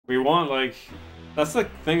We want, like, that's the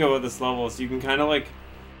thing about this level, is you can kind of, like,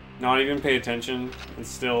 not even pay attention and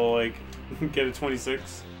still, like, get a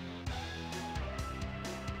 26.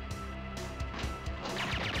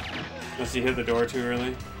 Unless you hit the door too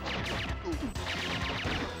early.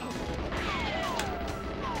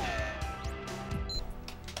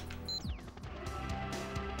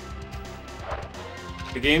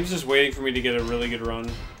 The game's just waiting for me to get a really good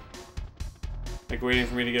run. Like, waiting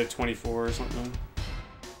for me to get a 24 or something.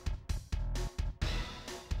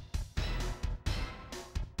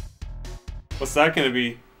 What's that gonna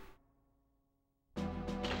be?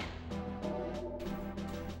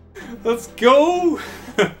 Let's go!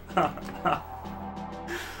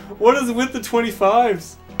 What is with the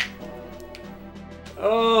 25s?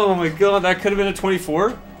 Oh my god, that could have been a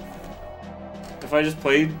 24? If I just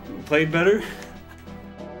played better?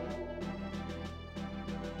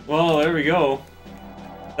 Well, there we go.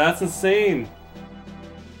 That's insane.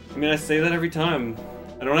 I mean, I say that every time.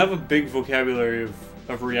 I don't have a big vocabulary of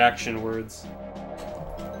reaction words.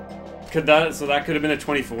 So that could have been a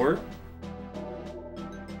 24?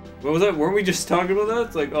 What was that? Weren't we just talking about that?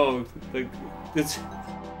 It's like, oh, like,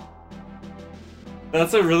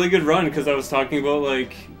 that's a really good run, because I was talking about,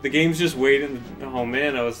 like, the game's just waiting. Oh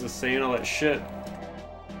man, I was just saying all that shit.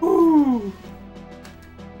 Woo!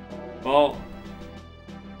 Well,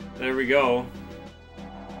 there we go.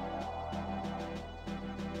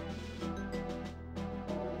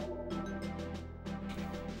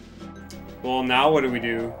 Well, now what do we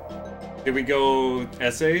do? Did we go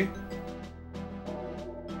essay?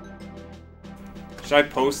 Should I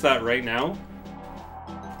post that right now?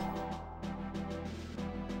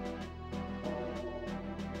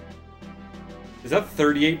 Is that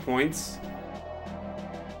 38 points?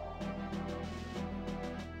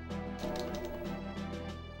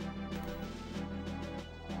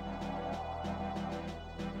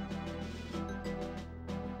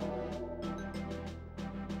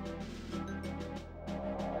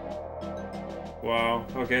 Wow.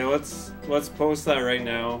 Okay, let's post that right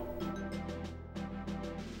now.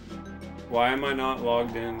 Why am I not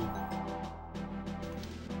logged in?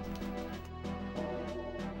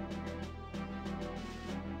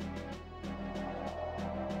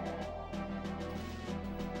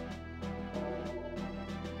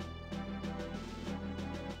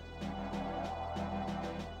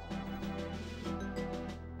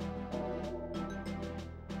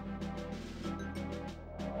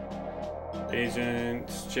 Agent,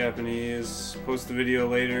 Japanese, post the video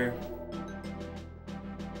later.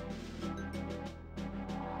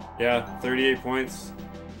 Yeah, 38 points.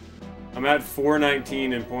 I'm at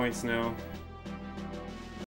 419 in points now.